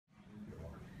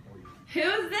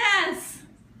Who's this?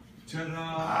 Ta-da!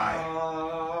 Hi.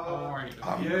 How are you?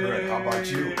 I'm good. How about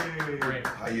you? Great.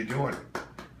 How you doing?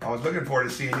 I was looking forward to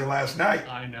seeing you last night.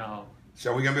 I know.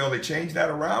 So we're going to be able to change that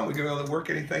around? We're going to be able to work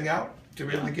anything out to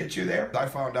be able to get you there? I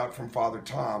found out from Father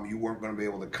Tom you weren't going to be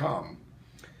able to come.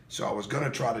 So I was going to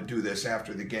try to do this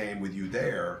after the game with you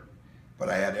there, but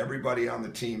I had everybody on the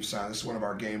team sign. This is one of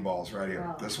our game balls right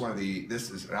here. This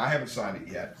is, and I haven't signed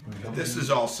it yet. But this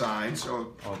is all signed,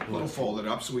 so a little folded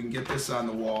up so we can get this on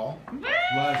the wall.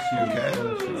 Bless you. Okay.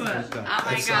 Oh my That's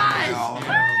gosh. on the wall.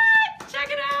 What? Check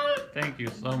it out. Thank you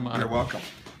so much. You're welcome.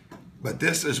 But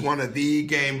this is one of the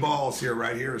game balls here,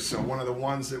 right here. So one of the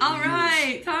ones that we All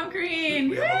right, Tom Crean.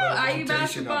 We Woo! have a little IU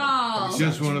rotation of them. basketball. Let me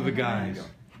Just one of the guys.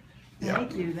 Yeah.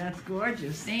 Thank you. That's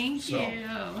gorgeous. Thank So- you.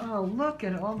 Oh, look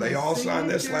at all They the all signed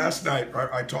this signatures. last night.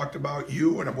 I talked about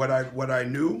you and what I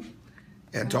knew,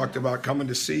 and talked about coming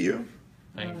to see you.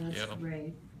 Thank Oh, that's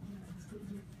you.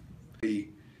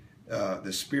 great.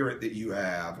 The spirit that you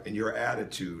have and your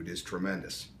attitude is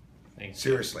tremendous. Thank you.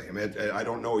 Seriously, I mean, I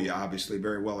don't know you obviously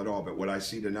very well at all, but what I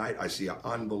see tonight, I see an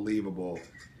unbelievable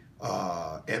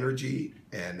energy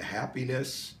and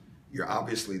happiness. You're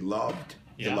obviously loved.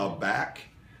 You Yeah. love back,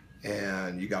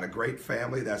 and you got a great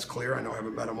family. That's clear. I know I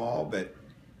haven't met them all, but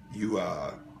you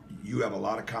have a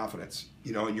lot of confidence.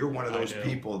 You know, and you're one of I those do.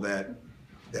 people that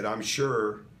I'm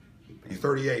sure. You're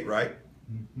 38, right?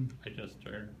 I just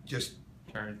turned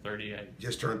 38.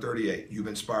 Just turned 38. You've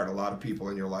inspired a lot of people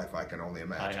in your life. I can only I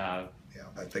imagine. have. Yeah,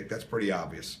 I think that's pretty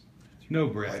obvious. No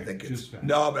I brag. think it's just fact.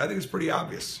 no, but I think it's pretty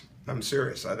obvious. I'm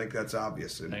serious. I think that's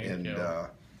obvious, and, Thank you.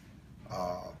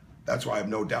 that's why I have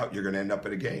no doubt you're going to end up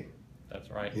at a game. That's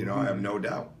right. You know, I have no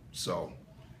doubt. So,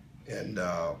 and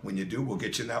when you do, we'll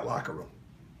get you in that locker room.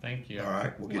 Thank you. All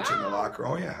right, we'll get you in the Wow. locker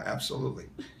room. Oh yeah, absolutely.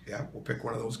 Yeah, we'll pick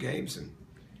one of those games and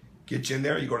get you in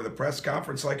there. You go to the press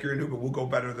conference like you're new, but we'll go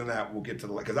better than that. We'll get to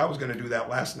the, because I was going to do that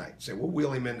last night. Say we'll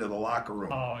wheel him into the locker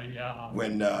room. Oh yeah.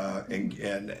 When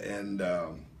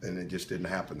and it just didn't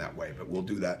happen that way, but we'll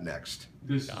do that next.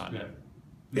 This is Got good. it.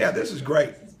 Yeah, this is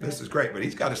great. This is great, but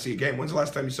he's got to see a game. When's the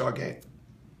last time you saw a game?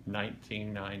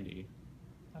 1990.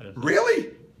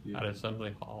 Really? At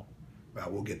Assembly Hall. Well,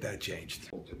 we'll get that changed.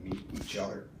 To meet each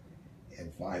other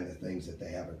and find the things that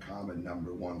they have in common.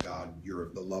 Number one, God,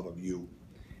 the love of you,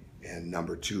 and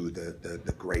number two,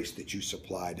 the grace that you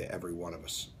supply to every one of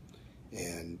us.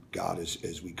 And God,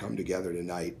 as we come together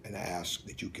tonight and ask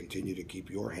that you continue to keep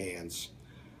your hands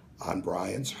on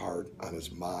Brian's heart, on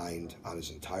his mind, on his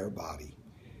entire body,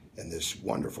 and this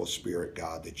wonderful spirit,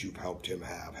 God, that you've helped him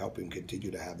have. Help him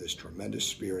continue to have this tremendous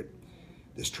spirit,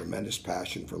 this tremendous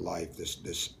passion for life,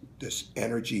 this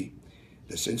energy,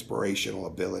 this inspirational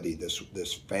ability,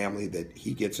 this family that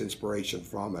he gets inspiration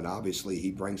from, and obviously he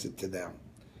brings it to them.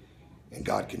 And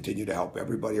God, continue to help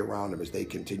everybody around him as they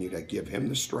continue to give him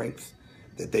the strength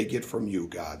that they get from you,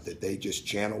 God, that they just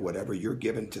channel whatever you're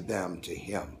giving to them to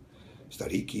him, so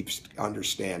that he keeps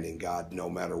understanding, God, no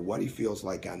matter what he feels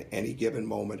like on any given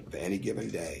moment of any given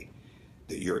day,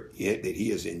 that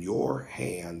he is in your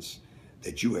hands,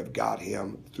 that you have got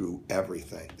him through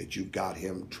everything, that you've got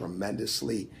him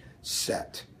tremendously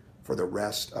set for the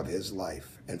rest of his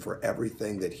life. And for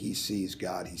everything that he sees,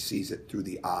 God, he sees it through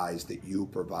the eyes that you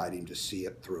provide him to see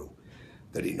it through.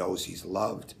 That he knows he's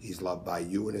loved by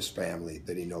you and his family,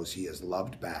 that he knows he is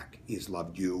loved back. He has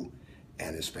loved you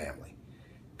and his family.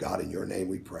 God, in your name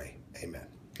we pray. Amen.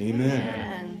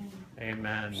 Amen.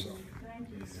 Amen. So,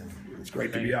 it's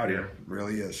great to be out here. It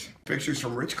really is. Pictures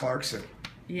from Rich Clarkson.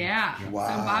 Yeah. Wow.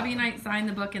 So Bobby and I signed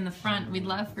the book in the front. We'd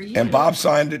love for you. And Bob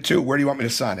signed it too. Where do you want me to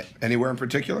sign it? Anywhere in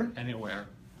particular? Anywhere.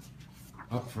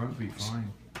 Up front be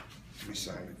fine. We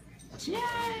signed it. That's Yay!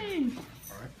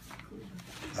 all right.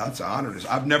 That's an honor.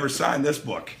 I've never signed this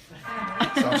book.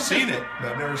 So I've seen it,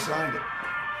 but I've never signed it.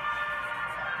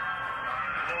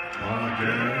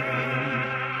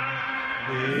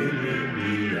 In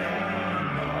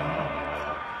Indiana,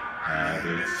 and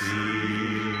it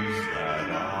seems that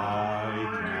I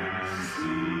can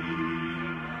see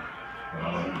a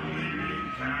gleaming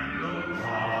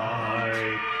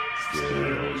candlelight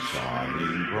still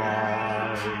shining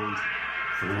bright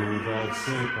through the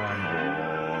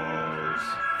sycamores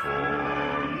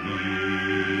for me.